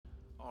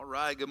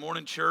right, good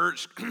morning,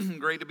 church.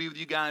 Great to be with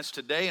you guys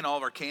today and all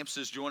of our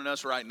campuses joining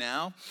us right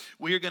now.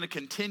 We are going to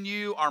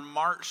continue our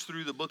march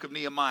through the book of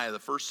Nehemiah, the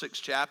first 6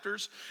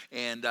 chapters.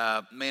 And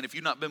man, if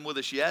you've not been with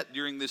us yet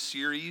during this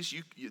series,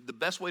 the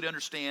best way to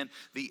understand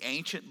the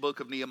ancient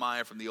book of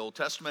Nehemiah from the Old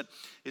Testament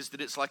is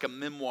that it's like a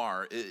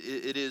memoir.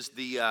 It is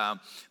the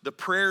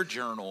prayer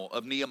journal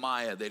of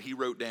Nehemiah that he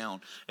wrote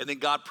down. And then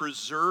God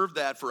preserved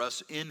that for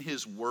us in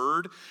his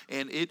word.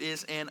 And it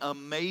is an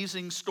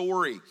amazing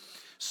story.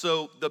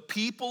 So the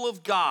people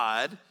of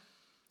God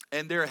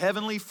and their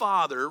heavenly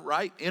Father,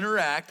 right,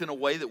 interact in a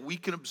way that we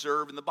can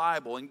observe in the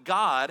Bible. And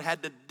God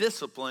had to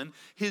discipline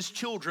his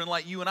children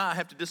like you and I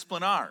have to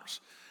discipline ours.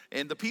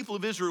 And the people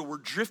of Israel were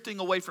drifting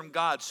away from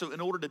God. So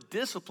in order to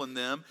discipline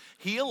them,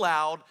 he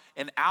allowed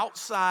an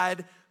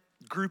outside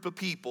group of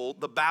people,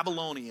 the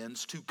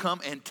Babylonians, to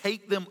come and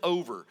take them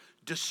over,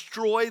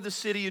 destroy the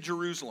city of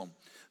Jerusalem,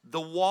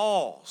 the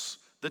walls,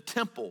 the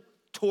temple,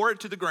 tore it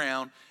to the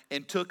ground,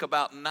 and took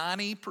about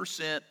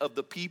 90% of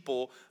the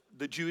people,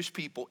 the Jewish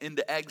people,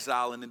 into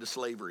exile and into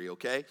slavery,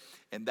 okay?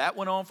 And that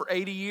went on for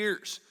 80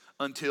 years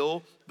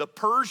until the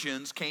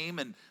Persians came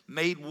and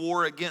made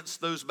war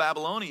against those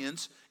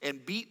Babylonians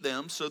and beat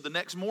them. So the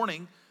next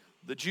morning,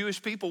 the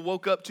Jewish people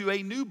woke up to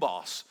a new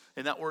boss,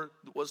 and that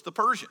was the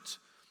Persians.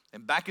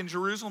 And back in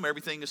Jerusalem,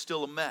 everything is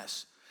still a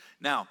mess.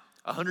 Now,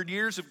 100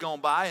 years have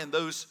gone by, and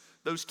those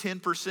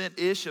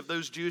 10%-ish of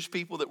those Jewish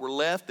people that were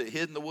left, that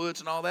hid in the woods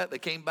and all that, they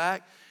came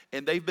back.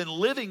 And they've been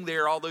living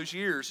there all those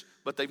years,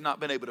 but they've not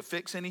been able to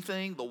fix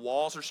anything. The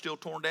walls are still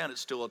torn down.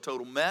 It's still a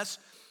total mess.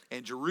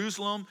 And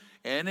Jerusalem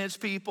and its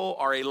people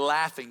are a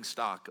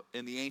laughingstock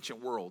in the ancient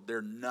world.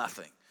 They're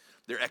nothing.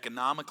 They're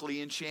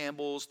economically in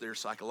shambles. They're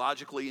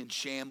psychologically in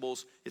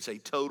shambles. It's a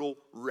total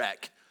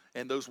wreck.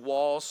 And those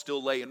walls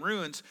still lay in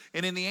ruins.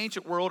 And in the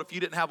ancient world, if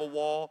you didn't have a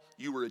wall,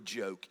 you were a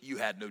joke. You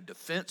had no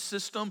defense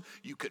system.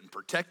 You couldn't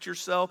protect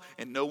yourself,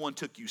 and no one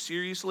took you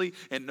seriously,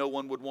 and no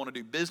one would want to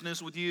do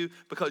business with you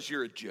because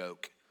you're a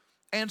joke.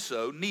 And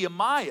so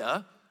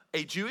Nehemiah,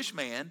 a Jewish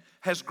man,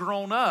 has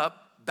grown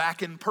up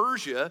back in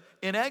Persia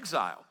in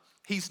exile.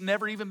 He's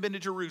never even been to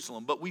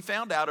Jerusalem. But we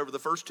found out over the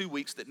first 2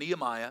 weeks that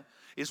Nehemiah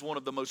is one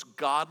of the most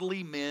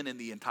godly men in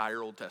the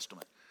entire Old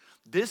Testament.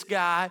 This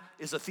guy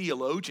is a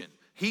theologian.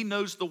 He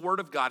knows the Word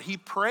of God. He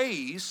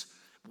prays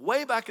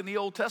way back in the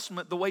Old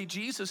Testament the way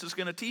Jesus is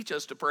going to teach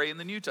us to pray in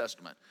the New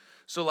Testament.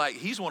 So like,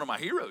 he's one of my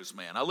heroes,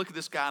 man. I look at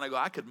this guy and I go,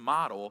 I could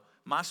model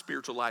my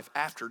spiritual life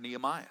after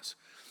Nehemiah's.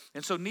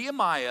 And so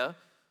Nehemiah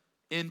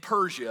in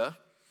Persia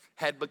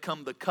had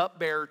become the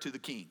cupbearer to the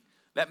king.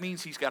 That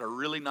means he's got a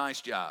really nice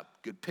job,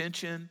 good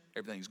pension,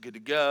 everything's good to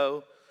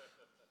go.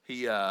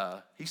 He's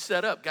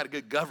set up, got a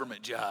good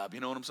government job, you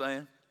know what I'm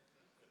saying?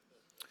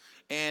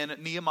 And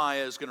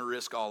Nehemiah is going to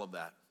risk all of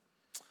that,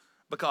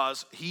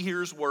 because he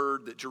hears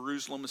word that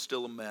Jerusalem is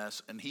still a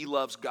mess, and he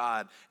loves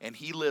God, and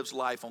he lives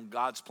life on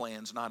God's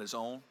plans, not his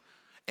own.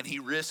 And he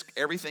risked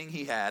everything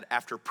he had.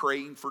 After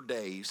praying for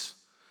days,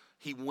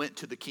 he went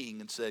to the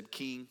king and said,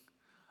 King,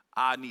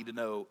 I need to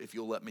know if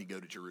you'll let me go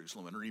to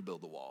Jerusalem and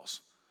rebuild the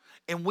walls.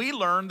 And we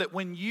learned that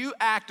when you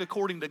act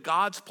according to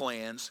God's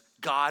plans,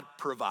 God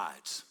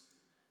provides.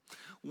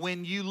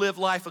 When you live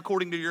life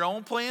according to your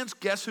own plans,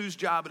 guess whose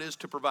job it is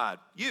to provide?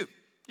 You.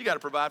 You got to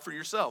provide for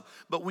yourself.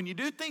 But when you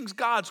do things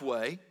God's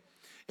way,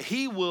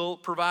 he will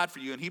provide for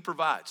you, and he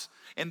provides.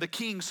 And the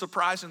king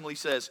surprisingly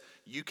says,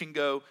 you can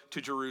go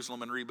to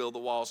Jerusalem and rebuild the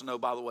walls. No,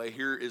 by the way,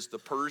 here is the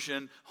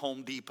Persian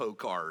Home Depot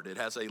card. It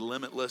has a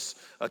limitless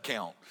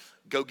account.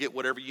 Go get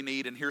whatever you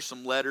need, and here's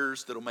some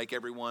letters that'll make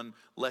everyone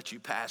let you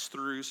pass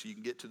through so you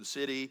can get to the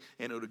city,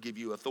 and it'll give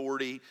you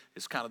authority.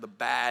 It's kind of the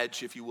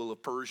badge, if you will,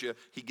 of Persia.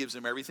 He gives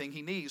him everything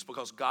he needs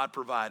because God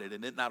provided,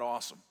 and isn't that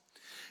awesome?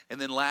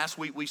 And then last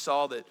week we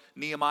saw that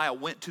Nehemiah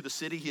went to the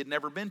city he had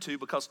never been to,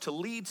 because to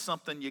lead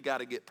something, you got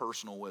to get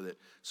personal with it.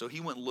 So he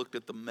went and looked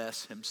at the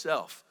mess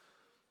himself.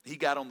 He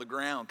got on the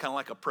ground, kind of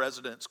like a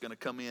president's going to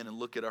come in and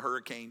look at a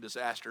hurricane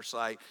disaster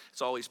site.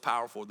 It's always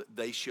powerful that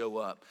they show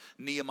up.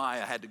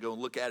 Nehemiah had to go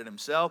and look at it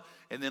himself.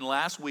 And then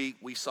last week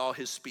we saw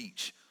his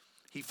speech.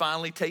 He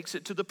finally takes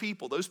it to the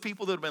people, those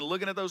people that have been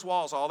looking at those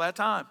walls all that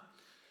time.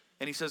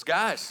 And he says,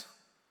 guys,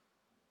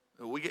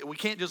 we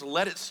can't just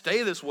let it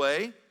stay this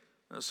way.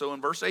 So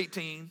in verse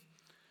 18,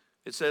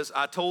 it says,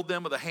 I told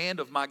them of the hand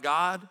of my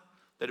God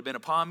that had been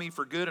upon me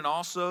for good, and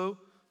also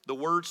the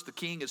words the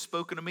king had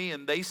spoken to me.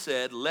 And they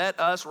said, let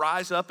us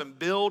rise up and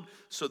build.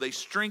 So they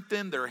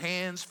strengthened their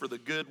hands for the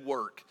good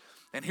work.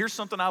 And here's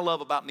something I love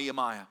about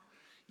Nehemiah.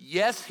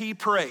 Yes, he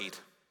prayed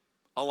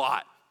a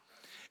lot.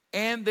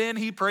 And then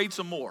he prayed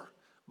some more.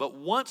 But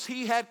once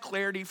he had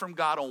clarity from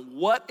God on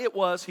what it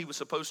was he was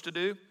supposed to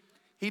do,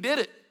 he did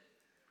it.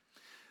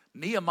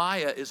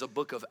 Nehemiah is a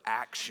book of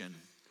action.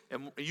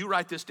 And you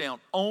write this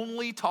down.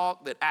 Only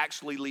talk that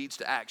actually leads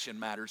to action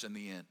matters in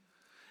the end.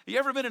 You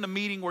ever been in a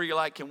meeting where you're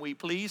like, can we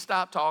please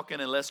stop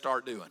talking and let's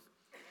start doing?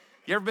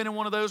 You ever been in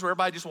one of those where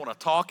everybody just want to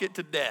talk it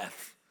to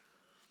death?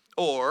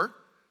 Or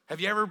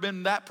have you ever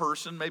been that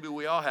person, maybe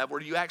we all have,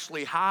 where you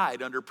actually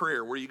hide under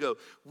prayer, where you go,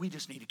 we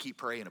just need to keep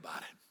praying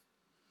about it.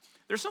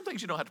 There's some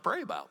things you don't have to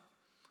pray about.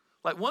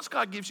 Like once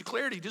God gives you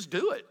clarity, just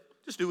do it.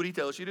 Just do what he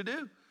tells you to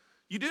do.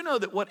 You do know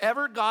that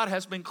whatever God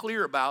has been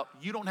clear about,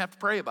 you don't have to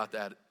pray about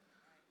that.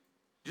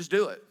 Just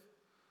do it.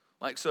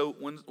 Like so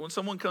when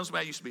someone comes to me,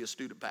 I used to be a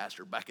student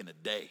pastor back in the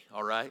day,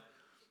 all right?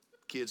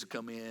 Kids would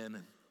come in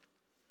and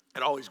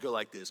I'd always go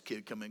like this.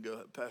 Kid come in and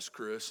go, Pastor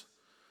Chris,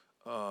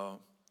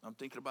 I'm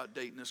thinking about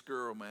dating this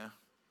girl, man.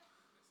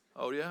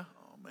 Oh, yeah?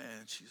 Oh,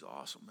 man, she's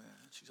awesome, man.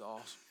 She's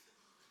awesome.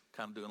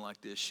 Kind of doing like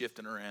this,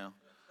 shifting around.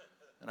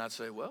 And I'd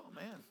say, well,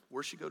 man,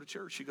 where's she go to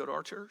church? She go to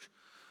our church?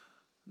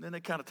 And then they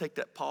kind of take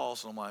that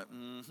pause, and I'm like,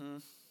 I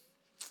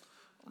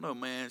don't know,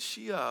 man.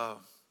 She's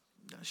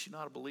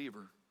not a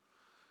believer.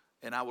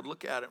 And I would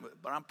look at it,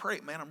 but I'm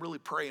praying, man, I'm really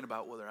praying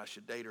about whether I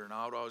should date her. And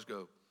I would always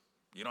go,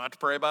 you don't have to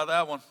pray about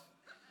that one.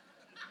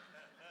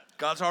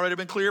 God's already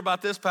been clear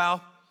about this,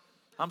 pal.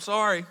 I'm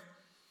sorry.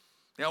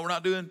 You know, we're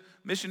not doing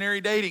missionary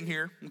dating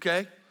here,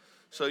 okay?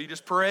 So you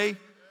just pray,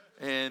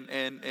 and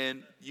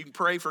you can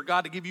pray for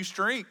God to give you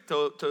strength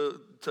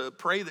to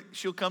pray that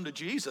she'll come to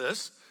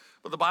Jesus.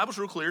 But the Bible's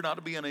real clear not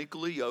to be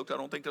unequally yoked. I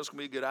don't think that's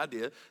going to be a good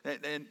idea.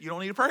 And you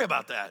don't need to pray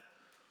about that.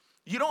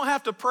 You don't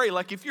have to pray.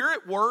 Like if you're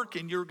at work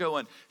and you're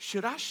going,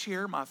 should I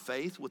share my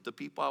faith with the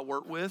people I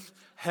work with?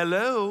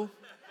 Hello?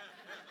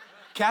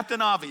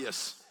 Captain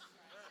Obvious.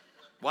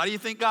 Why do you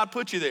think God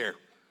put you there?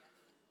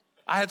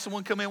 I had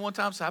someone come in one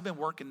time and say, I've been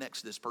working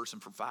next to this person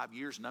for 5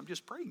 years and I'm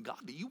just praying, God,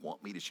 do you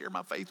want me to share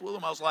my faith with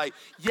them? I was like,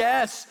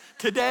 yes,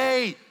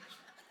 today.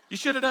 You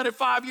should have done it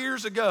 5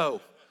 years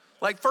ago.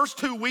 Like first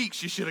 2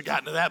 weeks, you should have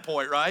gotten to that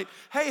point, right?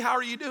 Hey, how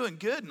are you doing?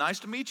 Good, nice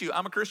to meet you.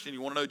 I'm a Christian,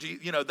 you want to know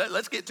Jesus? You know,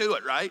 let's get to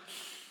it, right?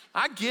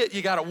 I get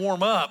you got to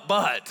warm up,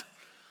 but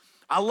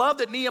I love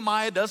that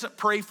Nehemiah doesn't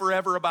pray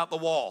forever about the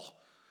wall.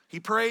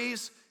 He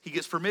prays, he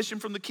gets permission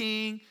from the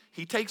king,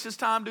 he takes his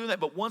time doing that,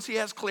 but once he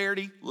has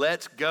clarity,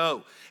 let's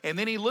go. And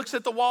then he looks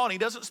at the wall and he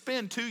doesn't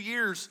spend 2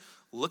 years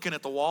looking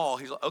at the wall.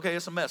 He's like, okay,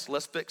 it's a mess,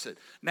 let's fix it.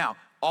 Now,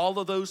 all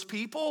of those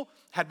people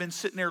had been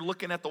sitting there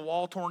looking at the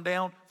wall torn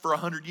down for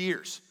 100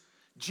 years.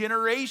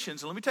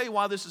 Generations, and let me tell you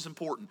why this is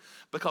important.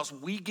 Because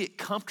we get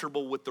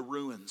comfortable with the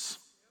ruins.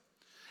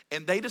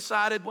 And they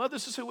decided, well,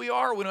 this is who we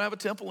are. We don't have a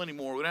temple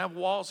anymore. We don't have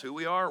walls. Who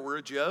we are, we're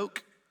a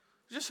joke.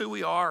 It's just who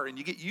we are, and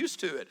you get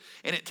used to it.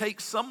 And it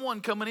takes someone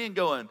coming in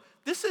going,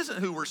 this isn't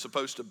who we're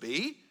supposed to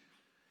be.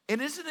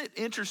 And isn't it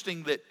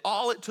interesting that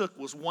all it took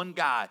was one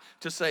guy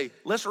to say,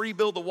 let's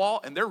rebuild the wall,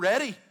 and they're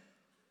ready.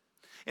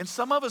 And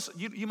some of us,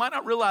 you might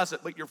not realize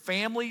it, but your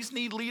families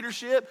need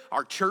leadership.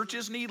 Our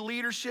churches need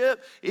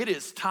leadership. It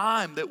is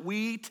time that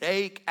we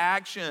take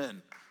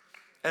action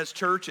as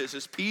churches,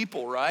 as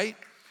people, right?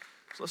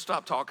 So let's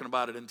stop talking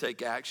about it and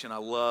take action. I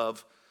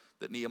love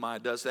that Nehemiah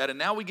does that. And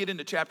now we get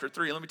into chapter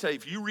 3. Let me tell you,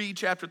 if you read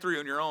chapter 3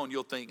 on your own,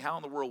 you'll think, how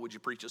in the world would you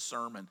preach a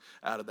sermon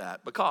out of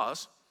that?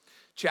 Because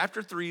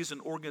chapter 3 is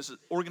an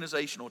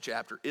organizational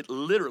chapter. It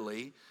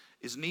literally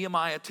is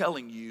Nehemiah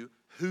telling you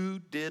who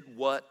did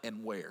what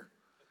and where.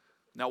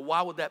 Now,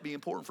 why would that be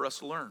important for us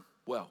to learn?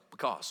 Well,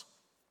 because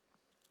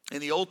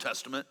in the Old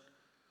Testament,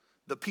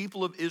 the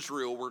people of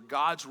Israel were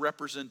God's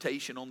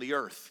representation on the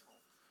earth.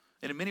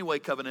 And in many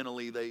ways,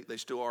 covenantally, they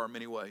still are in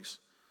many ways.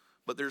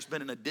 But there's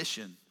been an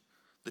addition.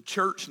 The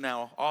church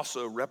now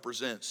also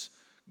represents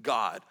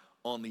God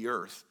on the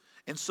earth.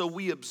 And so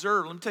we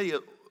observe, let me tell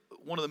you,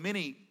 one of the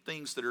many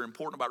things that are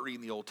important about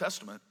reading the Old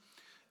Testament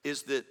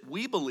is that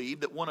we believe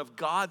that one of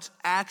God's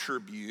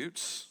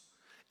attributes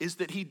is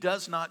that he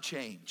does not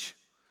change.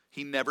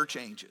 He never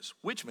changes,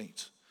 which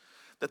means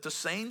that the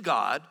same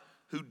God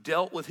who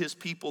dealt with his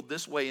people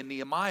this way in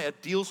Nehemiah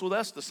deals with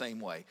us the same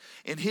way.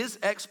 And his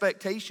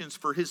expectations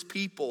for his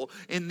people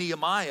in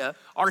Nehemiah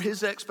are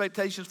his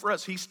expectations for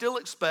us. He still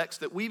expects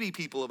that we be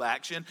people of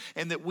action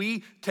and that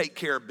we take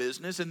care of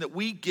business and that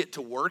we get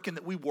to work and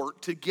that we work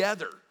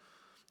together.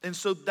 And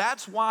so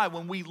that's why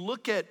when we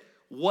look at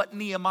what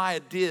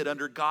Nehemiah did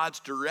under God's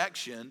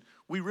direction,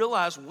 we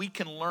realize we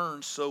can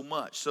learn so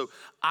much. So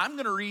I'm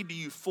going to read to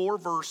you 4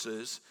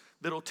 verses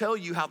that'll tell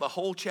you how the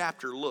whole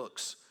chapter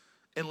looks.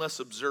 And let's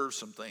observe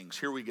some things.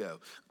 Here we go.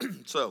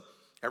 So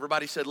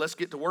everybody said, let's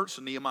get to work.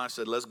 So Nehemiah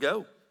said, let's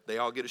go. They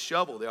all get a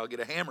shovel. They all get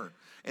a hammer.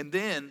 And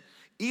then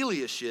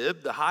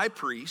Eliashib, the high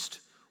priest,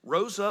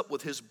 rose up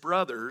with his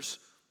brothers,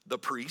 the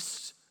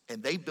priests,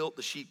 and they built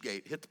the sheep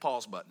gate. Hit the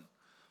pause button.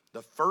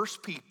 The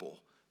first people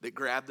that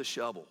grabbed the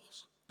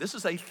shovels. This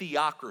is a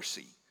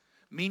theocracy,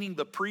 meaning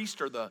the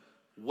priests are the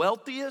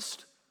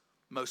wealthiest,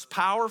 most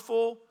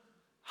powerful,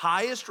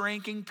 highest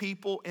ranking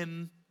people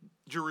in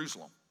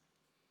Jerusalem.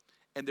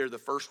 And they're the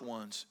first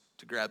ones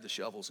to grab the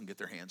shovels and get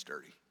their hands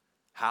dirty.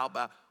 How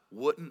about,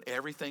 wouldn't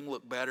everything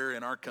look better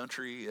in our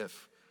country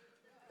if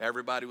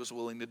everybody was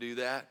willing to do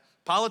that?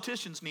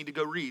 Politicians need to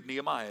go read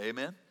Nehemiah,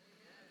 amen?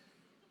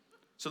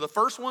 So the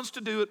first ones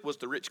to do it was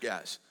the rich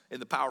guys and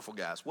the powerful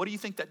guys. What do you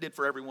think that did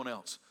for everyone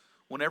else?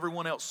 When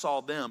everyone else saw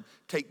them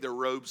take their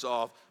robes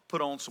off, put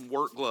on some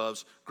work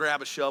gloves,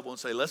 grab a shovel and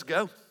say, let's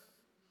go.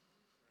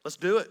 Let's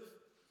do it.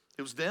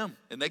 It was them,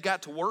 and they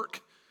got to work.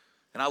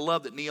 And I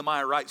love that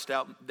Nehemiah writes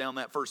down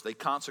that first. They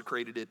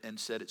consecrated it and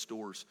set its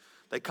doors.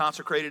 They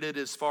consecrated it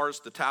as far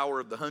as the Tower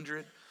of the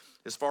 100.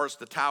 as far as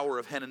the tower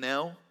of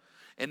Hananel.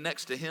 And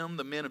next to him,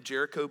 the men of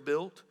Jericho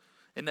built.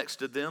 And next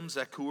to them,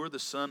 Zaccur, the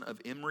son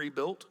of Imri,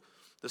 built.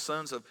 The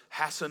sons of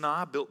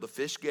Hassenaah built the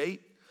fish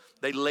gate.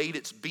 They laid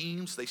its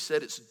beams. They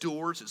set its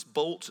doors, its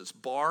bolts, its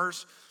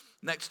bars.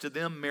 Next to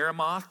them,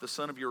 Meremoth, the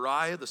son of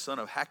Uriah, the son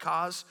of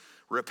Hakaz,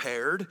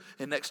 repaired.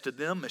 And next to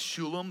them,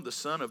 Meshullam, the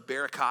son of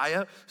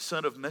Berechiah,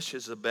 son of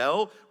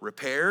Meshezabel,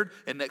 repaired.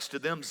 And next to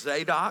them,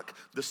 Zadok,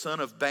 the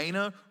son of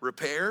Bana,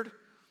 repaired.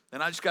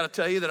 And I just got to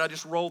tell you that I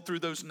just rolled through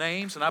those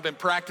names, and I've been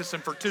practicing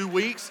for 2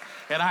 weeks,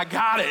 and I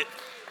got it.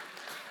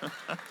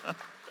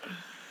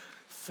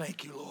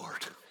 Thank you,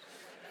 Lord.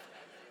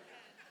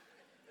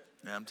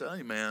 Yeah, I'm telling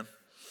you, man.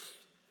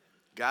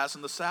 Guys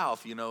in the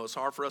South, you know, it's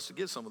hard for us to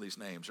get some of these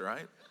names,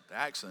 right? The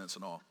accents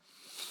and all.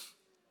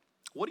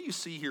 What do you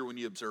see here when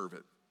you observe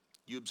it?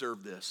 You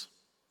observe this.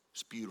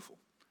 It's beautiful.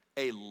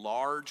 A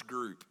large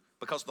group,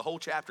 because the whole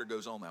chapter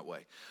goes on that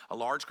way. A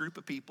large group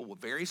of people with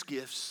various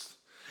gifts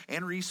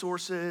and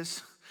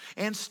resources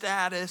and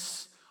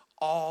status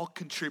all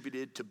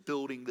contributed to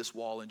building this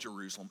wall in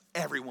Jerusalem.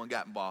 Everyone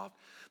got involved.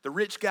 The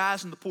rich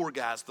guys and the poor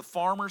guys, the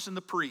farmers and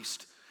the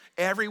priests.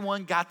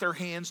 Everyone got their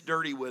hands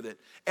dirty with it.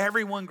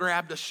 Everyone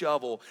grabbed a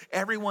shovel.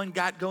 Everyone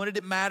got going. It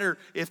didn't matter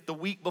if the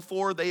week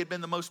before they had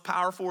been the most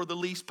powerful or the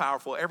least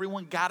powerful.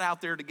 Everyone got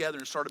out there together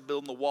and started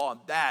building the wall.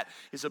 And that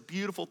is a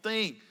beautiful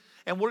thing.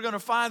 And we're going to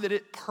find that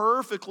it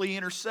perfectly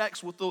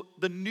intersects with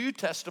the New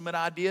Testament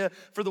idea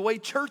for the way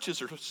churches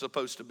are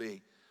supposed to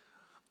be.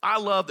 I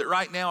love that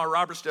right now our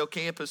Robertsdale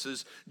campus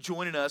is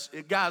joining us.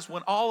 Guys,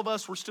 when all of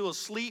us were still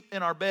asleep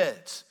in our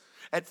beds,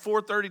 at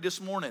 4:30 this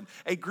morning,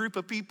 a group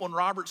of people in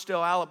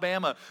Robertsdale,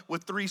 Alabama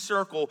with 3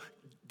 Circle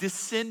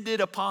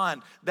descended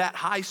upon that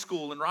high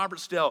school in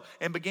Robertsdale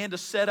and began to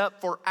set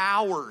up for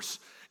hours.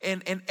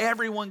 And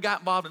everyone got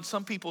involved, and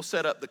some people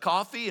set up the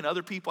coffee, and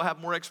other people have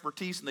more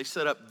expertise, and they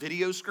set up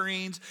video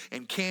screens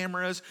and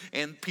cameras,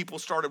 and people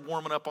started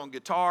warming up on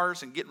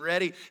guitars and getting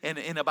ready, and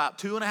in about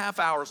 2.5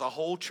 hours, a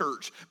whole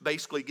church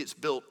basically gets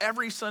built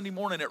every Sunday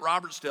morning at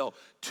Robertsdale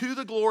to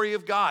the glory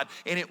of God,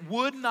 and it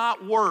would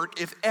not work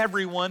if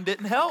everyone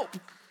didn't help.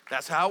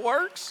 That's how it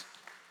works.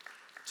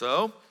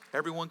 So,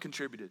 everyone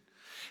contributed.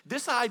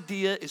 This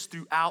idea is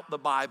throughout the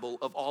Bible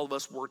of all of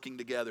us working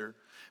together.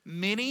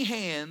 Many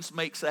hands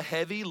makes a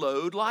heavy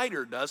load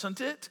lighter,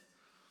 doesn't it?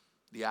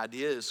 The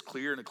idea is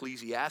clear in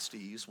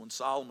Ecclesiastes when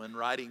Solomon,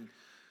 writing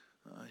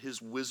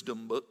his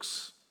wisdom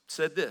books,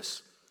 said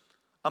this: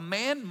 a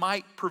man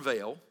might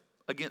prevail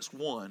against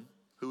one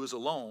who is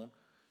alone.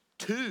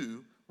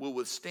 2 will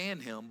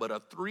withstand him, but a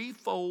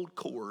 3-fold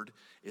cord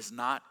is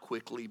not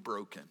quickly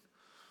broken.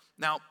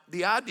 Now,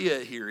 the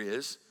idea here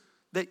is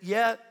that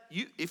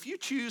if you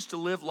choose to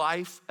live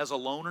life as a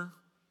loner,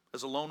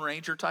 as a Lone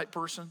Ranger type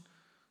person,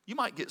 you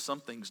might get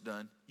some things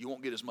done. You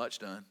won't get as much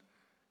done.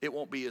 It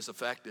won't be as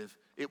effective.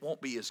 It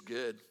won't be as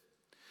good.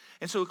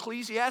 And so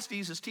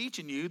Ecclesiastes is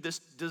teaching you this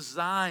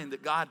design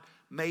that God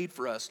made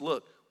for us.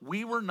 Look,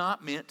 we were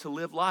not meant to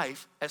live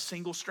life as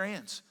single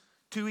strands.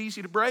 Too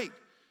easy to break.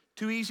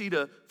 Too easy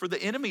for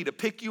the enemy to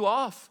pick you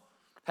off.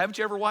 Haven't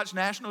you ever watched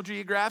National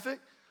Geographic?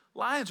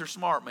 Lions are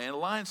smart, man. The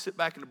lions sit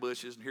back in the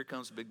bushes, and here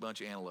comes a big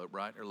bunch of antelope,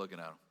 right? They're looking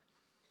at them.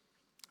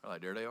 They're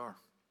like, there they are.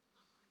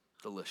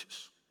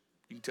 Delicious.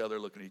 You can tell they're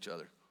looking at each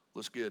other.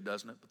 Looks good,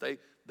 doesn't it? But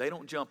they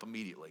don't jump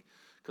immediately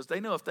because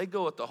they know if they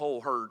go at the whole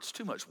herd, it's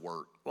too much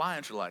work.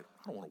 Lions are like,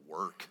 I don't want to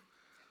work.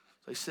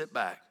 So they sit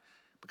back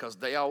because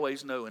they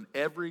always know in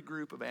every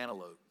group of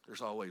antelope,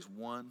 there's always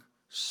one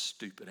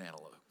stupid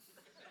antelope.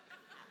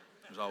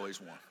 There's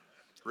always one.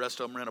 The rest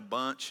of them are in a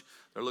bunch.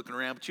 They're looking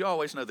around, but you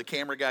always know the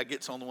camera guy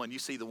gets on the one. You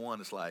see the one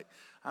that's like,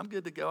 I'm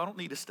good to go. I don't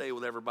need to stay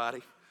with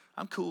everybody.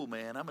 I'm cool,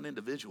 man. I'm an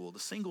individual. The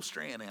single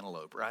strand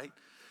antelope, right?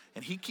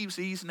 And he keeps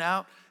easing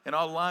out, and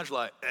all the lions are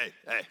like,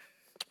 hey,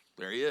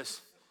 there he is.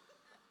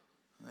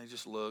 And they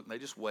just look, and they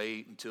just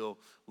wait until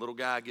little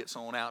guy gets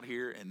on out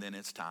here, and then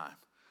it's time.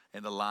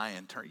 And the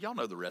lion turns. Y'all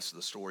know the rest of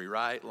the story,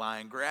 right?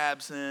 Lion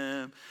grabs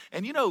him.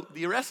 And you know,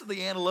 the rest of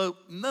the antelope,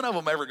 none of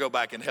them ever go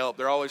back and help.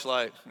 They're always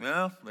like,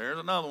 well, there's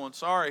another one.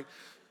 Sorry.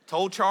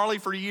 Told Charlie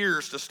for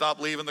years to stop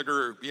leaving the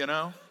group, you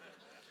know?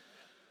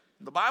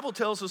 The Bible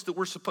tells us that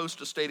we're supposed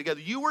to stay together.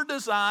 You were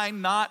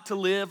designed not to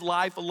live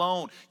life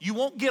alone. You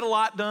won't get a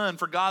lot done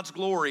for God's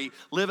glory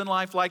living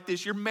life like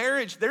this. Your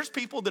marriage, there's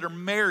people that are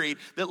married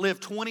that live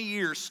 20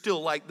 years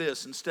still like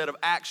this instead of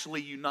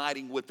actually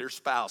uniting with their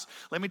spouse.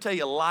 Let me tell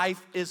you,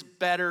 life is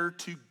better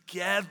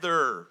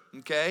together,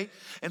 okay?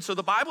 And so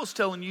the Bible's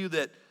telling you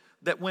that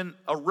when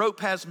a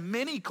rope has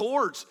many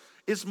cords,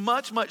 it's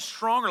much, much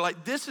stronger.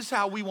 Like this is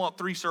how we want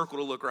 3 Circle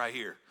to look right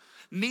here.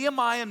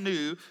 Nehemiah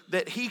knew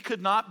that he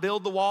could not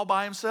build the wall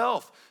by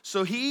himself.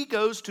 So he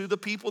goes to the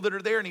people that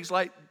are there and he's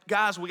like,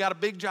 guys, we got a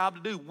big job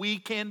to do. We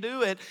can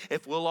do it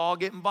if we'll all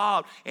get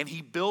involved. And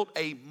he built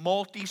a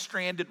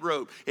multi-stranded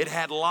rope. It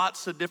had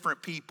lots of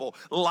different people,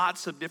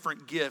 lots of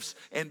different gifts,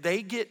 and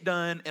they get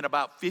done in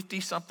about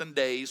 50-something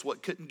days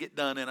what couldn't get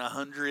done in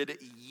 100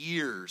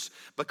 years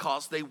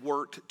because they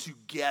worked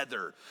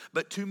together.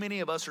 But too many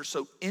of us are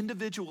so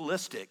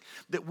individualistic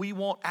that we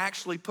won't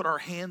actually put our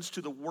hands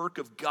to the work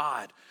of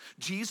God.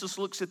 Jesus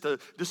looks at the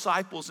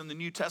disciples in the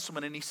New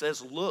Testament and he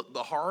says, look,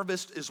 the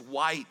harvest is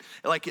white,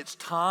 like it's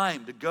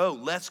time to go.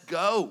 Let's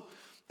go.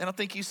 And I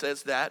think he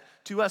says that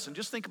to us. And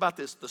just think about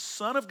this. The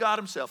Son of God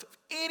himself, if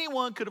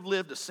anyone could have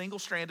lived a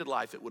single-stranded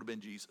life, it would have been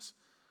Jesus.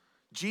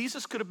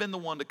 Jesus could have been the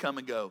one to come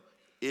and go,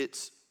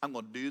 I'm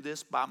going to do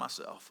this by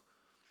myself.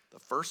 The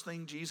first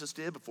thing Jesus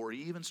did before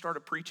he even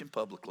started preaching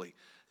publicly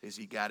is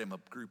he got him a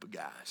group of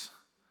guys.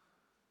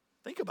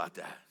 Think about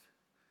that.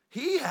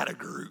 He had a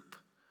group.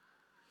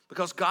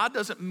 Because God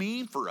doesn't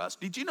mean for us.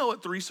 Did you know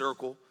at Three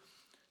Circle,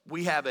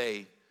 we have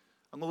I'm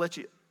going to let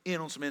you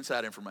in on some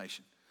inside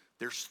information.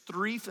 There's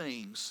 3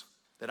 things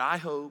that I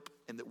hope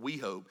and that we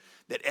hope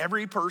that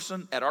every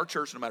person at our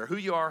church, no matter who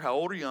you are, how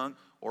old or young,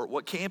 or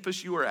what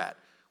campus you are at,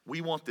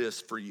 we want this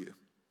for you,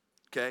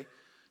 okay?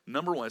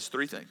 Number 1, it's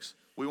 3 things.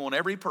 We want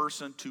every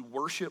person to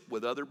worship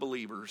with other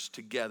believers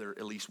together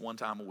at least one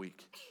time a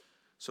week.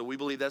 So we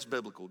believe that's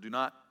biblical. Do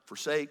not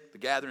forsake the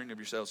gathering of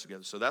yourselves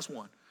together. So that's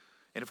 1.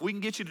 And if we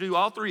can get you to do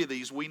all 3 of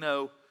these, we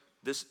know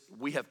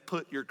we have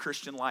put your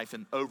Christian life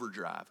in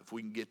overdrive if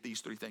we can get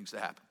these 3 things to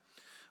happen.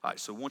 All right,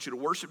 so we want you to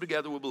worship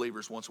together with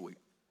believers once a week.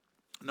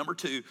 Number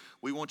 2,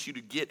 we want you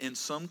to get in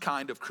some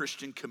kind of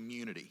Christian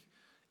community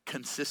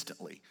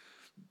consistently.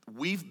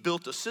 We've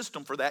built a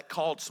system for that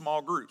called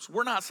small groups.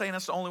 We're not saying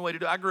that's the only way to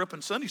do it. I grew up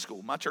in Sunday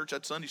school. My church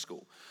had Sunday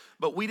school.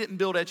 But we didn't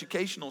build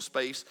educational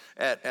space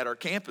at our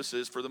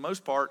campuses for the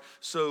most part.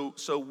 So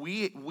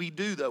we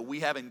do, though.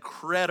 We have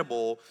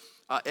incredible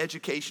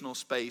educational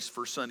space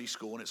for Sunday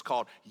school, and it's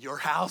called Your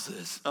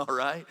Houses, all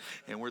right?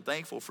 And we're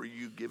thankful for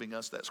you giving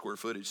us that square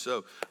footage.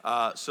 So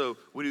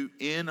we do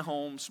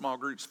in-home small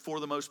groups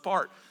for the most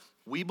part.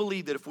 We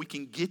believe that if we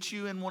can get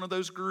you in one of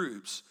those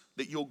groups,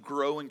 that you'll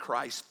grow in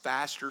Christ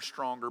faster,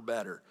 stronger,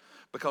 better,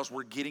 because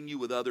we're getting you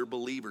with other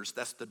believers.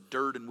 That's the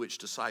dirt in which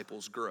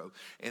disciples grow.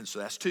 And so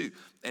that's 2.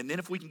 And then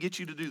if we can get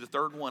you to do the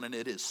 3rd one, and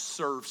it is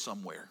serve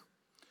somewhere.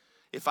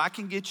 If I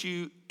can get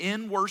you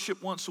in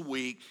worship once a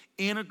week,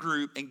 in a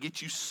group, and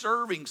get you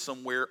serving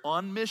somewhere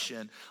on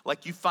mission,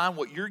 like you find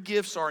what your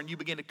gifts are and you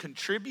begin to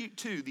contribute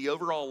to the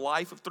overall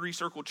life of Three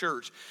Circle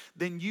Church,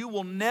 then you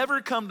will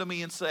never come to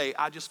me and say,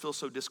 I just feel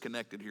so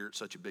disconnected here at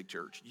such a big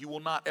church. You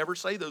will not ever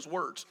say those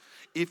words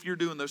if you're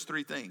doing those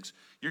 3 things.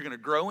 You're going to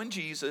grow in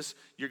Jesus,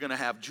 you're going to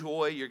have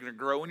joy, you're going to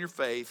grow in your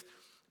faith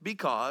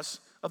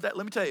because of that.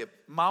 Let me tell you,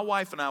 my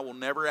wife and I will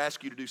never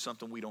ask you to do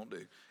something we don't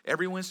do.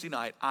 Every Wednesday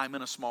night, I'm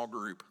in a small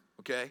group.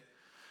 Okay?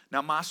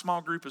 Now, my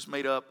small group is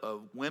made up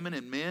of women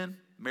and men,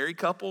 married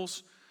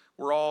couples.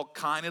 We're all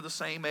kind of the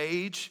same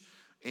age,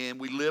 and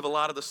we live a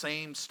lot of the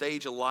same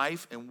stage of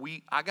life. And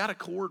I got a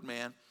cord,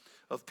 man,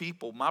 of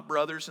people. My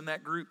brothers in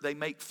that group, they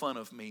make fun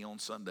of me on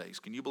Sundays.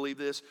 Can you believe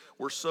this?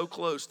 We're so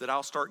close that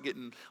I'll start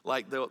getting,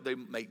 like, they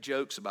make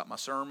jokes about my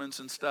sermons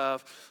and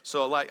stuff.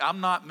 So, like,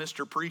 I'm not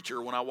Mr.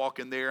 Preacher when I walk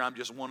in there. I'm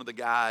just one of the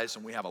guys,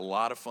 and we have a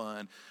lot of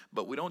fun.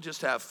 But we don't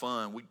just have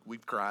fun.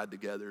 We've cried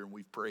together, and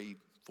we've prayed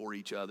for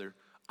each other.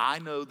 I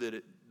know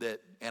that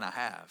and I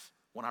have.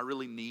 When I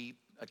really need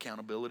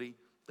accountability,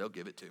 they'll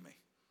give it to me.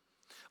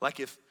 Like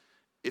if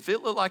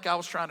it looked like I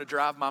was trying to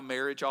drive my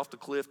marriage off the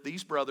cliff,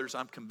 these brothers,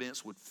 I'm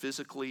convinced, would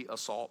physically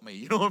assault me.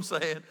 You know what I'm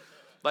saying?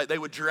 Like they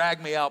would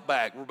drag me out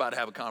back. We're about to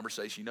have a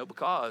conversation,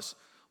 because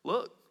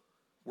look,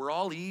 we're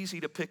all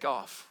easy to pick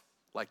off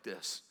like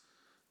this.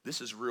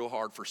 This is real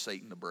hard for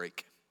Satan to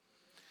break.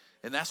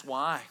 And that's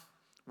why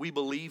we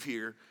believe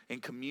here in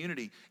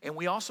community. And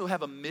we also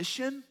have a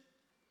mission.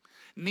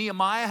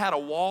 Nehemiah had a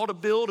wall to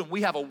build, and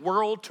we have a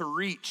world to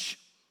reach.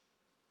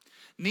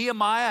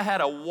 Nehemiah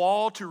had a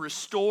wall to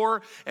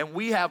restore, and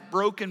we have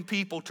broken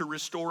people to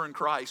restore in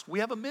Christ. We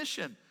have a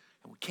mission,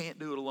 and we can't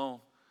do it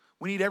alone.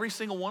 We need every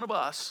single one of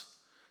us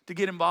to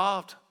get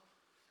involved,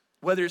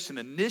 whether it's an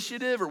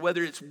initiative or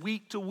whether it's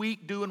week to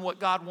week doing what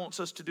God wants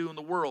us to do in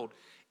the world.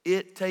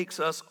 It takes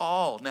us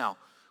all. Now,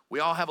 we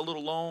all have a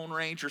little Lone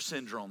Ranger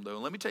syndrome, though.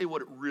 And let me tell you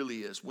what it really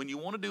is. When you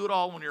want to do it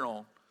all on your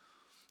own,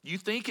 you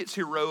think it's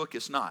heroic.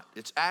 It's not.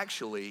 It's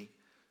actually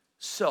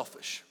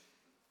selfish,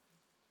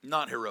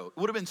 not heroic. It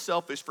would have been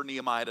selfish for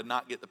Nehemiah to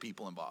not get the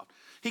people involved.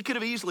 He could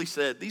have easily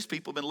said, these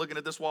people have been looking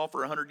at this wall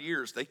for 100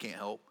 years. They can't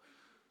help.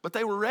 But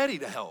they were ready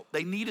to help.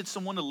 They needed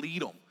someone to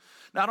lead them.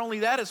 Not only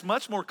that, it's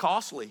much more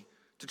costly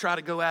to try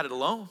to go at it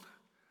alone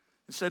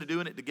instead of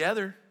doing it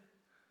together.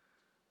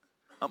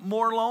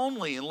 More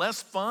lonely and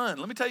less fun.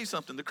 Let me tell you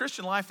something. The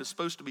Christian life is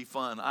supposed to be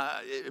fun.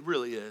 It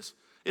really is.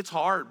 It's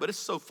hard, but it's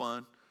so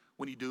fun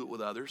when you do it with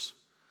others.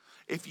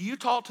 If you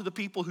talk to the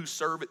people who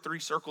serve at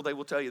Three Circle, they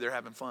will tell you they're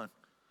having fun.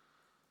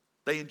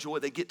 They enjoy,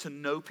 they get to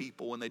know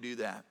people when they do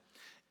that.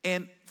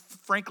 And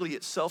frankly,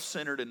 it's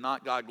self-centered and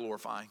not God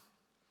glorifying.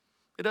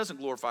 It doesn't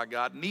glorify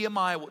God.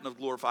 Nehemiah wouldn't have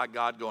glorified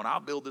God going, I'll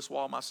build this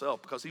wall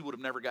myself, because he would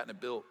have never gotten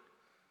it built.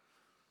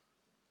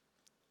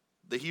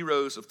 The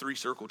heroes of Three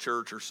Circle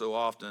Church are so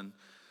often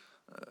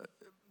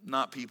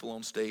not people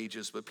on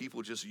stages, but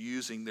people just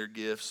using their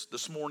gifts.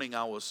 This morning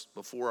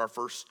before our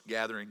first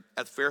gathering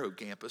at the Fairhope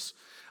campus,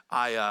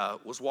 I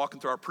was walking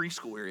through our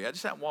preschool area. I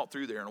just hadn't walked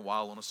through there in a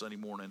while on a Sunday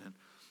morning, and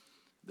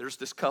there's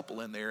this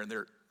couple in there, and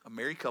they're a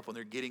married couple, and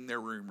they're getting their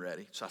room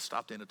ready. So I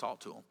stopped in to talk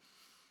to them,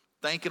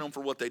 thanking them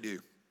for what they do.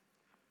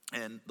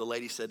 And the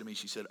lady said to me,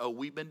 she said, oh,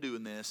 we've been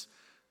doing this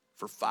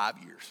for 5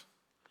 years.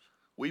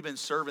 We've been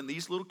serving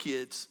these little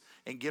kids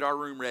and get our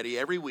room ready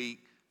every week,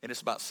 and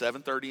it's about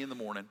 7:30 in the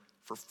morning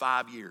for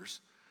 5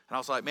 years. And I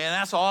was like, man,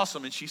 that's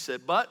awesome. And she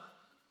said, but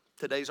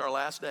today's our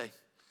last day.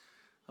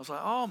 I was like,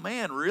 oh,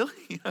 man,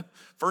 really?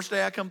 First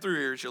day I come through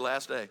here is your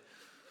last day.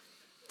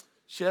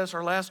 She said, it's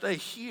our last day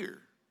here.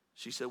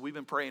 She said, we've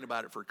been praying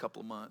about it for a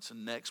couple of months,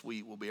 and next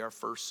week will be our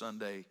first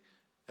Sunday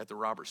at the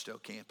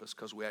Robertsdale campus,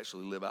 because we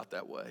actually live out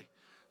that way.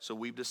 So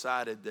we've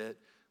decided that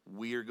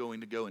we are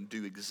going to go and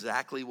do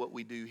exactly what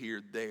we do here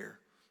there.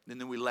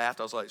 And then we laughed.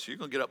 I was like, so you're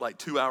going to get up like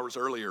 2 hours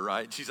earlier,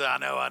 right? And she said, I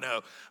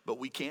know. But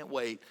we can't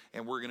wait,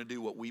 and we're going to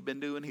do what we've been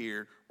doing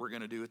here. We're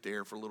going to do it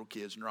there for little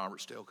kids in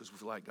Robertsdale, because we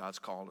feel like God's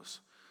called us.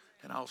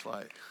 And I was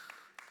like,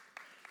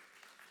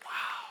 wow.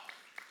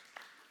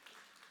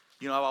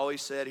 You know, I've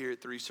always said here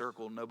at Three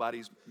Circle,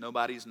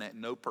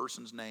 no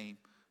person's name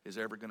is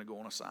ever going to go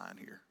on a sign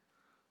here,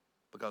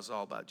 because it's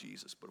all about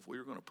Jesus. But if we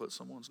were going to put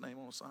someone's name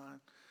on a sign,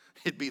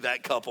 it'd be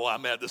that couple I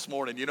met this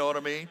morning. You know what I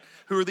mean?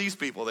 Who are these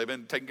people? They've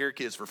been taking care of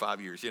kids for 5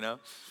 years, you know?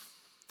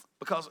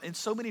 Because, and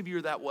so many of you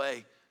are that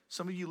way.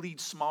 Some of you lead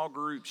small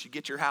groups. You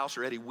get your house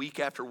ready week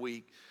after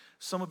week.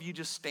 Some of you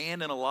just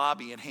stand in a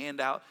lobby and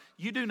hand out.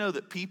 You do know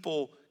that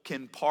people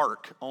can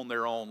park on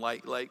their own.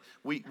 Like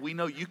we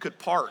know you could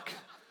park,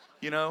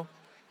 you know?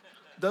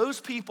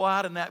 Those people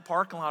out in that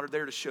parking lot are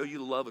there to show you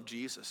the love of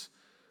Jesus.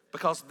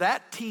 Because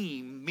that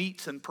team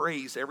meets and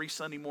prays every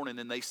Sunday morning,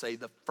 and they say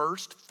the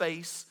first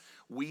face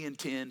we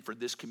intend for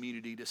this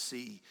community to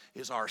see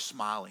is our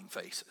smiling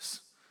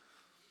faces.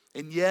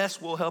 And yes,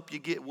 we'll help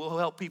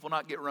people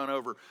not get run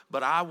over,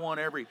 but I've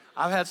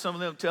had some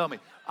of them tell me,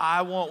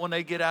 I want when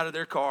they get out of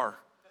their car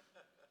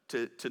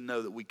to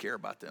know that we care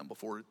about them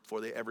before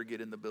they ever get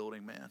in the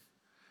building, man.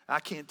 I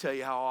can't tell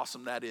you how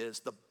awesome that is,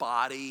 the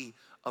body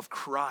of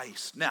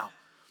Christ. Now,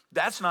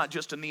 that's not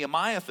just a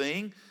Nehemiah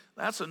thing.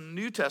 That's a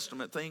New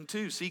Testament thing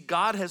too. See,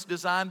 God has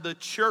designed the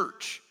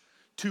church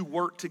to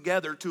work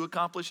together to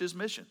accomplish his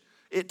mission.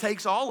 It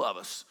takes all of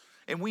us,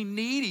 and we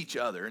need each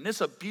other, and it's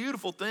a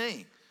beautiful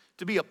thing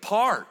to be a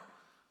part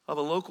of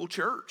a local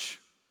church.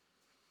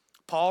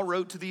 Paul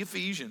wrote to the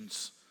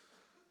Ephesians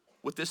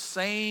with this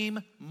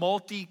same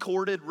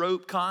multi-corded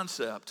rope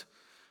concept.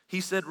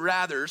 He said,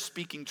 rather,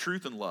 speaking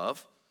truth in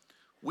love,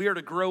 we are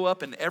to grow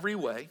up in every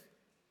way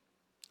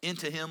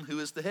into him who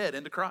is the head,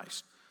 into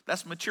Christ.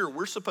 That's mature.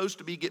 We're supposed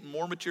to be getting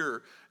more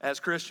mature as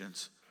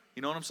Christians.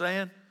 You know what I'm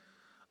saying?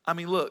 I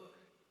mean, look,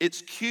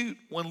 it's cute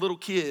when little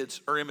kids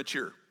are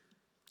immature.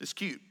 It's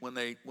cute when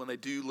they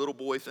do little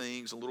boy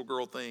things and little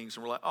girl things,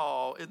 and we're like,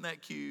 oh, isn't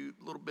that cute?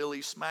 Little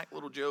Billy smack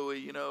little Joey,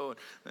 you know.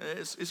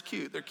 It's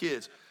cute. They're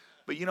kids.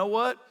 But you know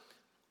what?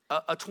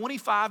 A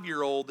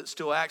 25-year-old that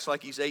still acts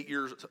like he's 8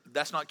 years,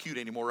 that's not cute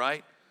anymore,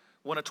 right?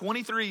 When a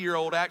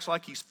 23-year-old acts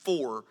like he's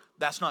 4,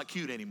 that's not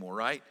cute anymore,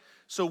 right?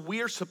 So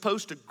we are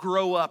supposed to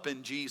grow up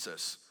in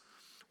Jesus.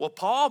 Well,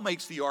 Paul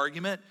makes the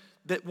argument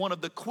that one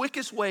of the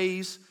quickest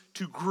ways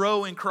to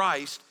grow in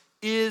Christ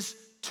is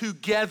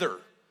together.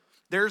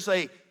 There's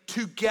a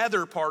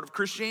together part of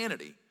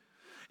Christianity.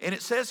 And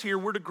it says here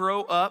we're to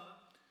grow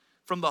up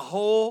from the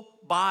whole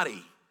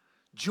body,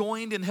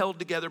 joined and held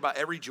together by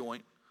every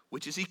joint,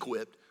 which is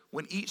equipped,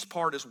 when each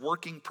part is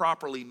working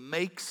properly,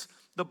 makes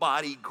the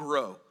body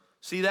grow.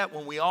 See that?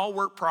 When we all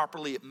work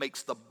properly, it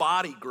makes the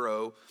body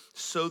grow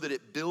so that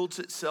it builds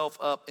itself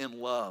up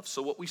in love.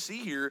 So what we see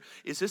here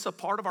is this a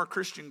part of our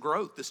Christian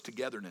growth, this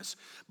togetherness.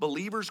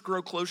 Believers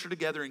grow closer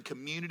together in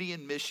community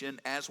and mission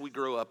as we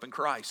grow up in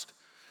Christ.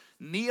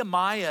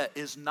 Nehemiah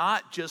is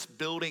not just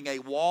building a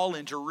wall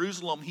in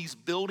Jerusalem, he's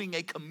building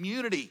a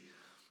community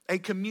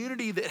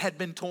that had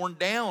been torn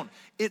down.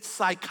 Its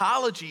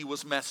psychology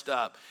was messed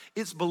up.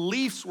 Its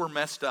beliefs were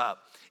messed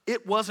up.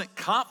 It wasn't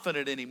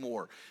confident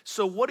anymore.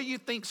 So what do you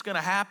think's going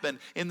to happen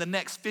in the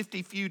next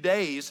 50 few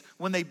days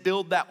when they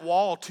build that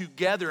wall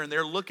together and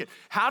they're looking?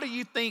 How do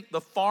you think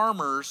the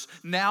farmers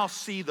now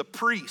see the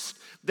priest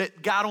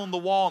that got on the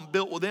wall and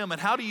built with them? And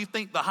how do you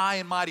think the high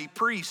and mighty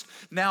priest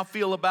now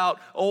feel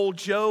about old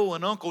Joe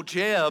and Uncle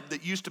Jeb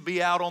that used to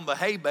be out on the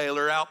hay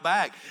baler out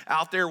back,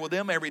 out there with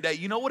them every day?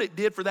 You know what it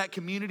did for that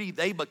community?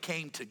 They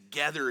became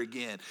together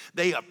again.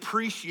 They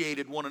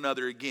appreciated one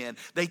another again.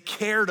 They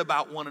cared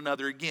about one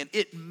another again.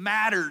 It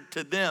mattered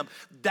to them.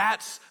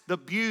 That's the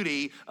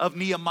beauty of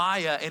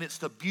Nehemiah, and it's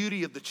the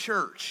beauty of the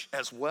church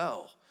as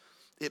well.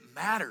 It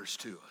matters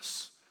to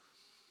us.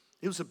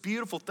 It was a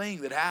beautiful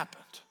thing that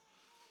happened.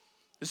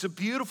 It's a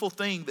beautiful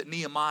thing that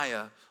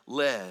Nehemiah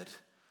led.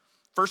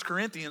 1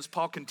 Corinthians,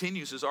 Paul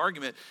continues his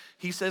argument.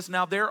 He says,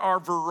 now there are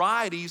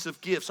varieties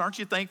of gifts. Aren't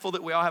you thankful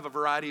that we all have a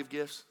variety of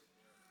gifts?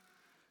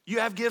 You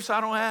have gifts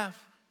I don't have.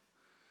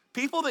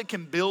 People that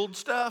can build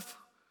stuff,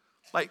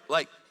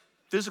 like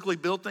physically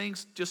build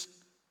things, just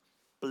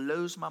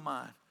blows my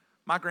mind.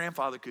 My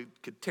grandfather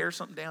could tear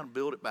something down and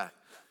build it back.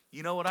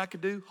 You know what I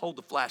could do? Hold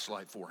the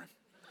flashlight for him.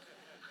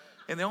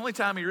 And the only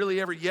time he really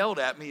ever yelled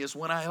at me is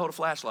when I held a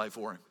flashlight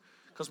for him.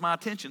 Because my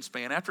attention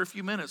span, after a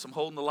few minutes, I'm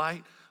holding the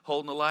light,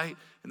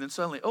 and then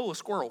suddenly, oh, a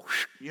squirrel.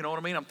 You know what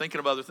I mean? I'm thinking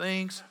of other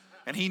things.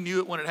 And he knew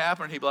it when it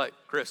happened. He'd be like,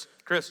 Chris,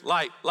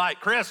 light,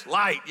 Chris,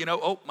 light. You know,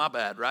 oh, my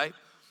bad, right?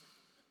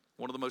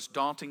 One of the most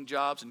daunting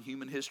jobs in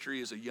human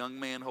history is a young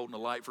man holding a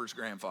light for his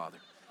grandfather.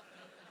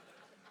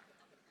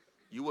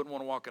 You wouldn't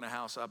want to walk in a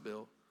house I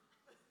built.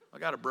 I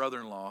got a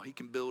brother-in-law. He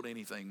can build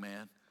anything,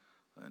 man.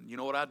 And you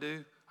know what I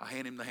do? I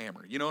hand him the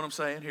hammer. You know what I'm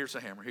saying? Here's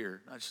the hammer,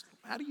 here.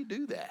 How do you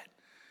do that?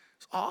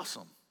 It's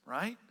awesome,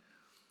 right?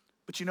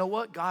 But you know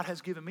what? God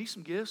has given me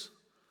some gifts.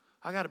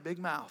 I got a big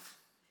mouth.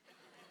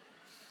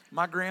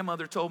 My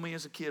grandmother told me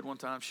as a kid one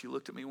time, she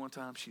looked at me one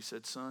time, she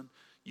said, son,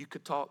 you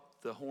could talk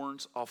the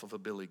horns off of a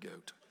billy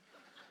goat.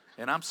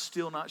 And I'm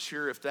still not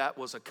sure if that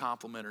was a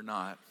compliment or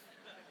not,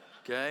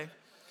 okay?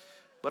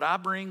 But I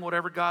bring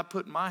whatever God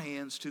put in my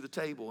hands to the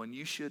table, and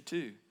you should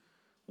too.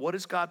 What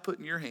has God put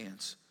in your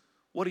hands?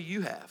 What do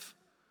you have?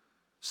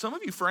 Some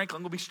of you, frankly,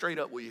 I'm going to be straight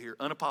up with you here,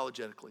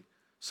 unapologetically.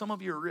 Some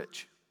of you are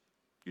rich.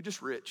 You're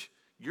just rich.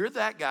 You're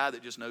that guy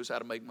that just knows how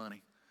to make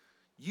money.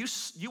 You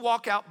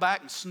walk out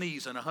back and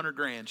sneeze and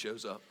 $100,000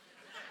 shows up.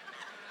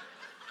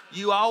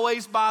 You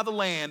always buy the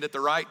land at the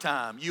right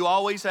time. You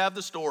always have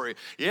the story.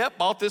 Yep,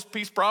 bought this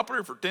piece of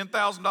property for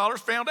 $10,000,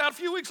 found out a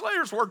few weeks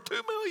later it's worth $2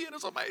 million.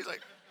 It's amazing.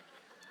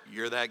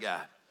 You're that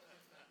guy.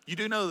 You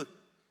do know that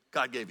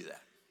God gave you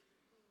that.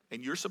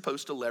 And you're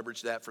supposed to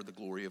leverage that for the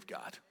glory of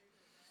God.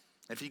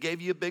 If he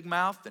gave you a big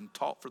mouth, then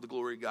talk for the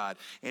glory of God.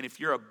 And if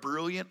you're a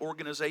brilliant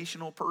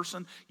organizational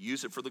person,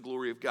 use it for the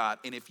glory of God.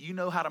 And if you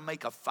know how to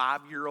make a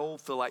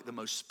 5-year-old feel like the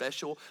most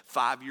special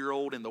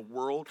 5-year-old in the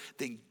world,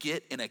 then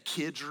get in a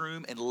kid's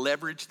room and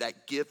leverage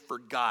that gift for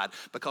God.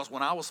 Because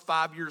when I was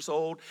 5 years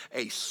old,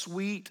 a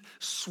sweet,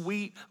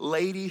 sweet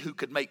lady who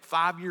could make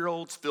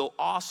 5-year-olds feel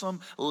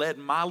awesome led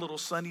my little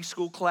Sunday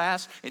school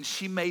class, and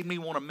she made me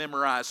want to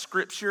memorize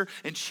scripture,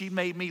 and she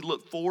made me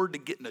look forward to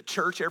getting to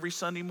church every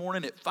Sunday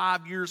morning. At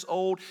 5 years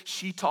old,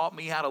 she taught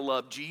me how to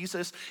love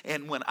Jesus.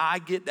 And when I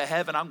get to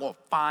heaven, I'm going to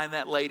find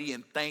that lady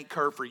and thank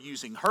her for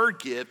using her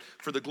gift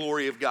for the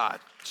glory of God.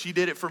 She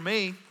did it for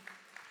me.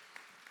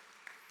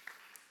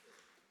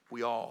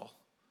 We all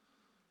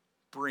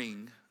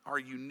bring our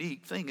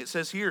unique thing. It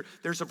says here,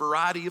 there's a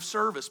variety of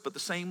service, but the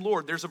same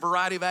Lord. There's a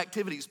variety of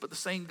activities, but the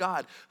same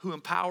God who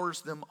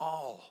empowers them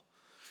all.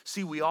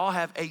 See, we all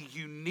have a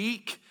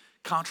unique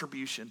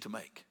contribution to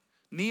make.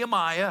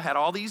 Nehemiah had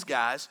all these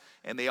guys,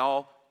 and they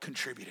all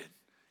contributed.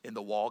 And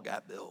the wall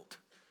got built.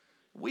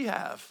 We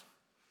have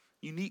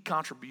unique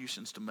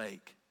contributions to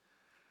make.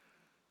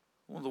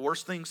 One of the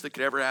worst things that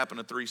could ever happen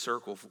to Three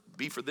Circle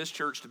be for this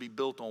church to be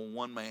built on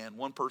one man,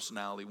 one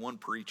personality, one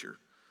preacher,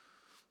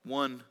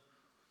 one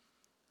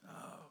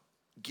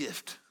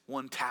gift,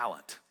 one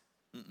talent.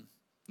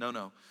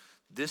 No.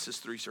 This is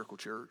Three Circle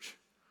Church.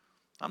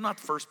 I'm not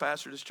the first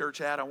pastor this church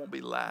had. I won't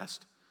be the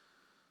last.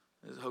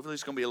 Hopefully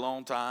it's going to be a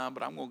long time,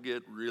 but I'm going to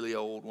get really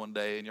old one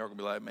day, and y'all going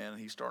to be like, man,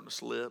 he's starting to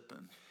slip.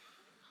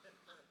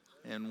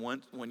 And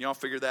when y'all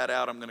figure that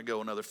out, I'm going to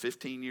go another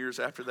 15 years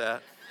after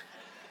that.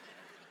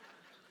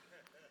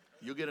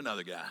 You'll get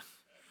another guy.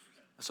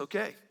 That's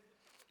okay.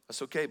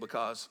 That's okay,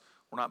 because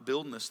we're not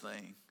building this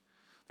thing.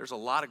 There's a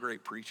lot of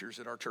great preachers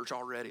at our church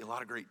already, a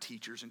lot of great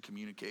teachers and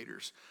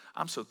communicators.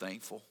 I'm so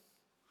thankful.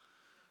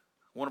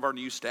 One of our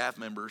new staff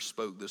members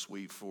spoke this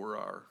week for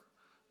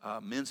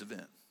our men's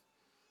event.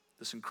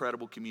 This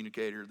incredible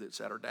communicator that's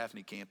at our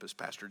Daphne campus,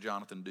 Pastor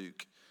Jonathan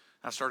Duke.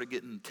 I started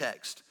getting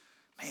text.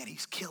 Man,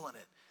 he's killing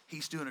it.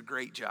 He's doing a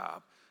great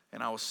job.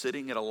 And I was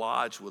sitting at a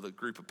lodge with a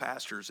group of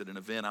pastors at an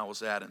event I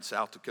was at in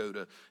South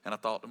Dakota, and I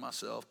thought to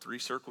myself, Three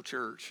Circle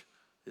Church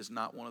is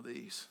not one of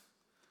these.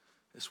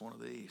 It's one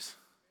of these.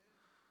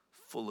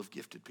 Full of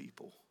gifted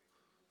people,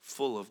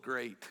 full of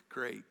great,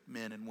 great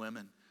men and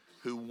women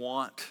who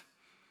want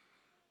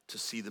to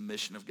see the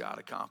mission of God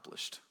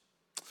accomplished.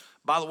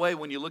 By the way,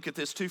 when you look at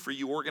this too, for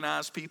you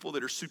organized people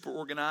that are super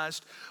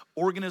organized,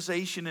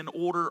 organization and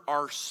order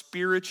are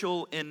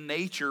spiritual in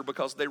nature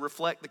because they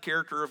reflect the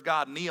character of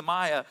God.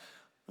 Nehemiah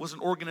was an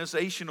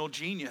organizational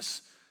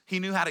genius. He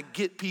knew how to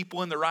get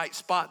people in the right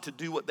spot to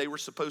do what they were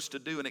supposed to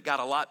do, and it got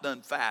a lot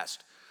done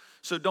fast.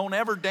 So don't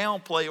ever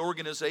downplay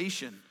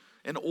organization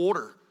and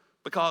order,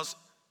 because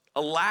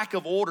a lack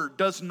of order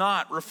does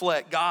not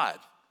reflect God.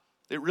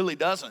 It really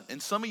doesn't.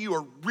 And some of you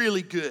are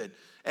really good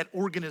at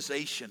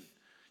organization.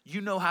 You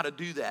know how to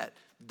do that.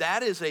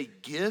 That is a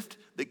gift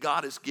that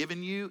God has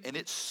given you, and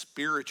it's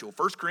spiritual.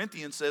 1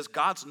 Corinthians says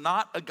God's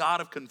not a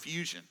God of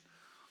confusion.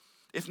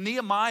 If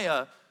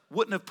Nehemiah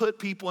wouldn't have put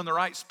people in the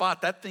right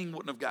spot, that thing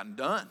wouldn't have gotten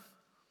done.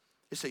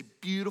 It's a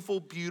beautiful,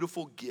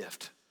 beautiful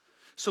gift.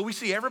 So we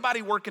see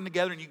everybody working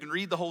together, and you can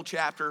read the whole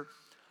chapter.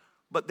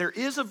 But there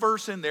is a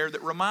verse in there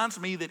that reminds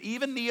me that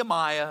even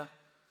Nehemiah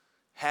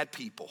had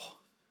people.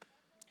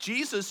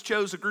 Jesus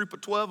chose a group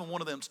of 12, and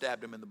one of them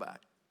stabbed him in the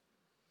back.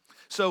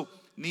 So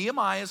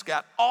Nehemiah's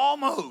got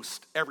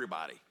almost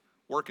everybody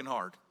working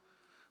hard.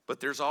 But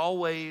there's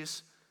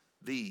always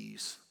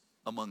these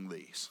among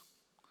these.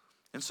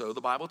 And so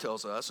the Bible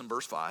tells us in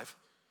verse 5,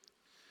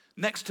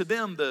 next to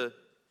them the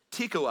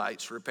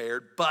Tekoites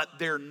repaired, but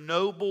their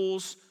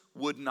nobles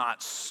would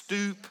not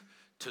stoop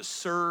to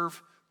serve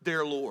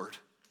their Lord.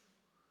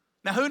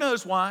 Now who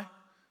knows why?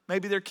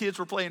 Maybe their kids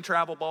were playing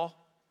travel ball.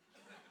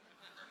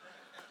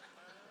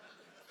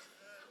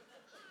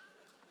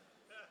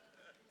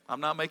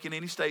 I'm not making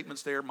any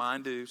statements there,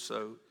 mine do.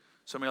 So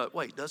some of you are like,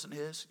 wait, doesn't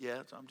his?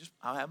 Yeah,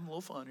 I'm having a little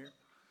fun here.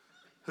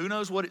 Who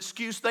knows what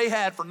excuse they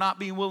had for not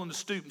being willing to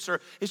stoop and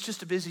serve. It's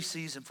just a busy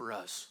season for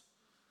us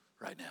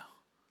right now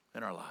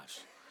in our lives.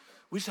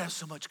 We just have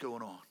so much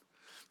going on.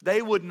 They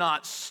would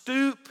not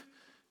stoop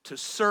to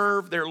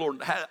serve their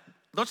Lord.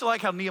 Don't you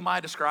like how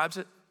Nehemiah describes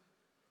it?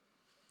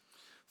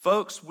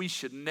 Folks, we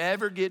should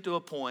never get to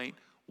a point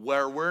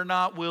where we're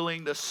not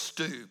willing to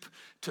stoop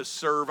to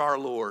serve our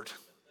Lord.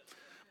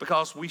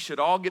 Because we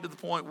should all get to the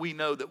point we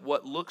know that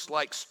what looks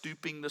like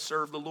stooping to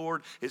serve the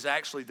Lord is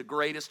actually the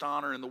greatest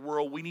honor in the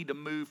world. We need to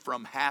move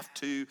from have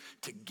to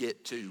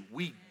get to.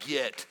 We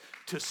get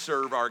to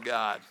serve our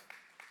God.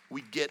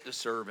 We get to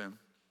serve Him.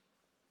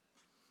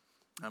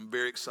 I'm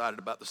very excited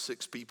about the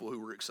 6 people who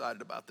were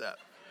excited about that.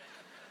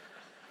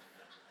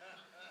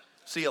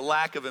 See, a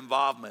lack of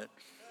involvement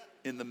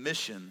in the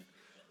mission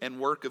and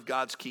work of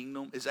God's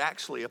kingdom is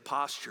actually a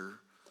posture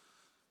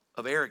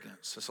of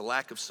arrogance. It's a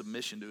lack of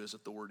submission to His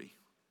authority.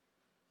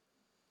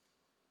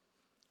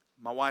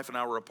 My wife and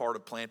I were a part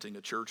of planting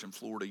a church in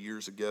Florida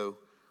years ago,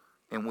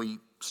 and we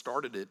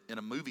started it in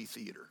a movie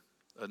theater,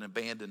 an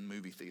abandoned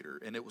movie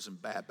theater, and it was in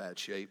bad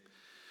shape.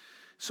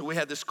 So we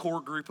had this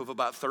core group of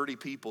about 30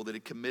 people that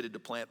had committed to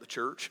plant the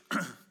church,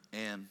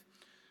 and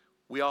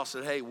we all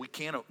said, hey, we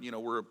can't,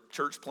 we're a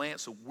church plant,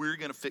 so we're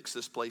going to fix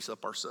this place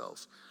up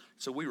ourselves.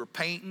 So we were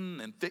painting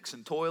and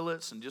fixing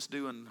toilets and just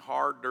doing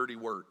hard, dirty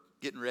work,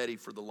 getting ready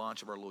for the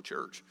launch of our little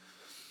church.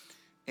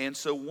 And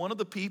so one of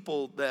the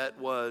people that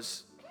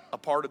was a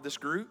part of this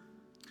group,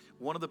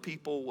 one of the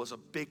people was a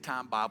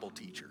big-time Bible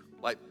teacher,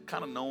 like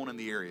kind of known in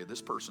the area.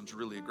 This person's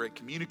really a great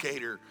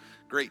communicator,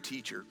 great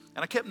teacher.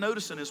 And I kept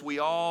noticing as we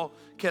all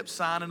kept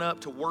signing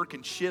up to work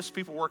in shifts,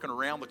 people working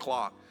around the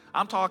clock.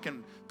 I'm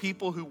talking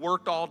people who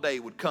worked all day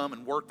would come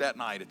and work that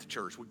night at the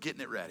church. We're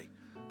getting it ready.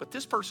 But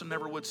this person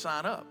never would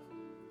sign up.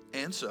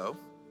 And so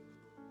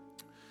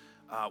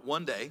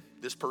one day,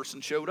 this person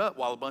showed up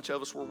while a bunch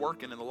of us were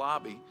working in the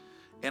lobby.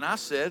 And I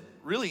said,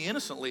 really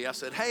innocently, I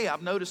said, hey,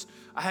 I've noticed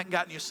I hadn't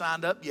gotten you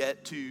signed up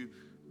yet to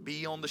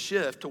be on the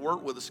shift to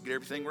work with us and get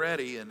everything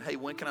ready. And hey,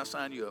 when can I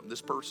sign you up? And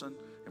this person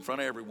in front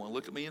of everyone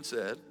looked at me and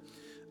said,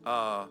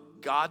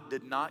 God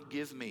did not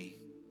give me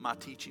my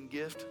teaching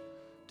gift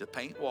to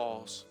paint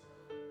walls,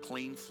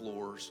 clean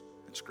floors,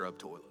 and scrub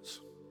toilets.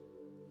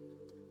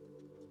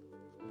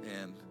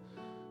 And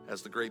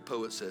as the great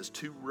poet says,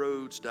 2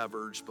 roads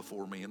diverged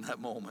before me in that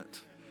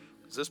moment.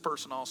 Because this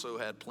person also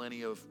had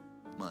plenty of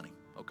money,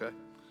 okay?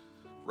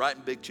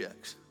 Writing big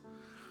checks.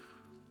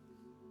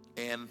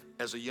 And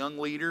as a young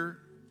leader,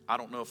 I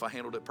don't know if I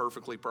handled it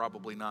perfectly,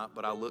 probably not,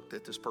 but I looked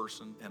at this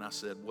person and I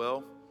said,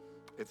 well,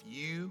 if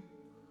you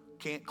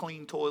can't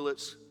clean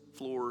toilets,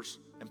 floors,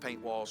 and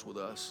paint walls with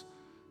us,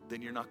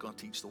 then you're not going to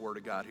teach the Word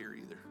of God here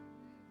either.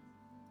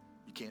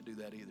 You can't do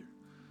that either.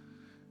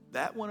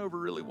 That went over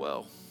really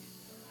well.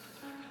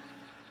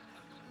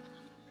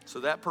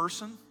 So that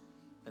person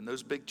and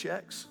those big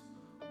checks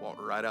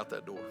walked right out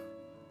that door.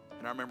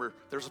 And I remember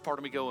there's a part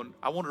of me going,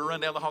 I wanted to run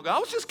down the hall and go, I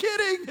was just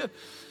kidding.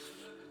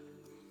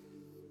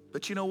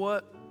 But you know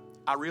what?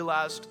 I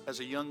realized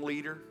as a young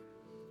leader,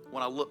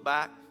 when I look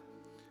back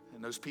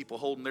and those people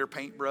holding their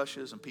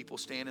paintbrushes and people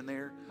standing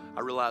there,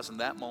 I realized in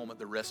that moment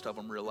the rest of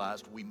them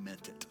realized we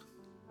meant it.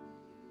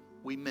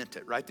 We meant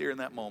it. Right there in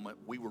that moment,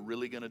 we were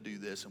really going to do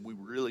this and we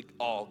were really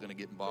all going to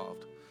get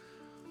involved.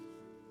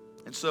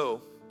 And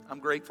so I'm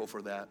grateful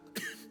for that.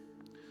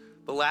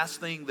 The last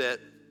thing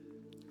that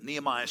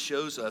Nehemiah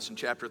shows us in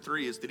chapter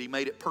 3 is that he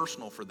made it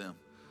personal for them.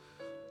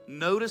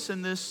 Notice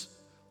in this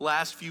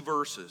last few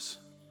verses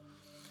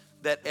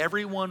that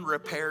everyone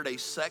repaired a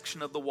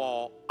section of the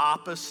wall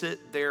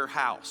opposite their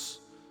house.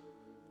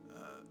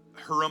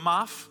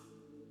 Huramoth,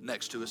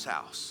 next to his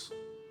house.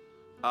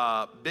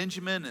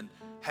 Benjamin and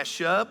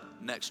Hashub,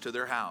 next to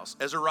their house.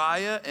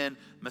 Azariah and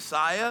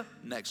Messiah,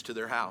 next to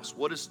their house.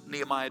 What does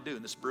Nehemiah do?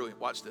 And this is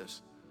brilliant. Watch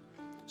this.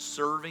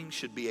 Serving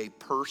should be a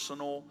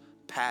personal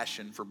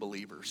passion for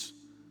believers.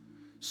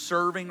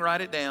 Serving,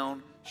 write it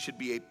down, should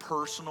be a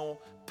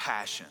personal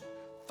passion.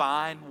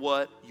 Find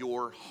what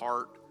your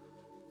heart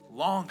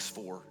longs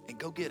for and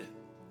go get it.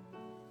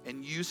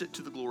 And use it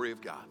to the glory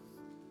of God.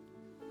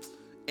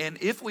 And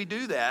if we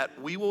do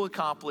that, we will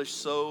accomplish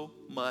so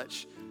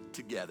much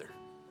together.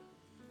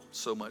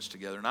 So much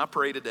together. And I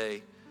pray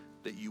today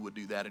that you would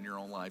do that in your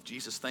own life.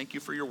 Jesus, thank you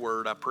for your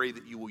word. I pray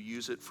that you will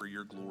use it for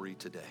your glory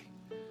today.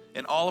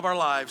 In all of our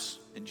lives,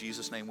 in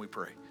Jesus' name we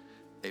pray.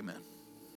 Amen.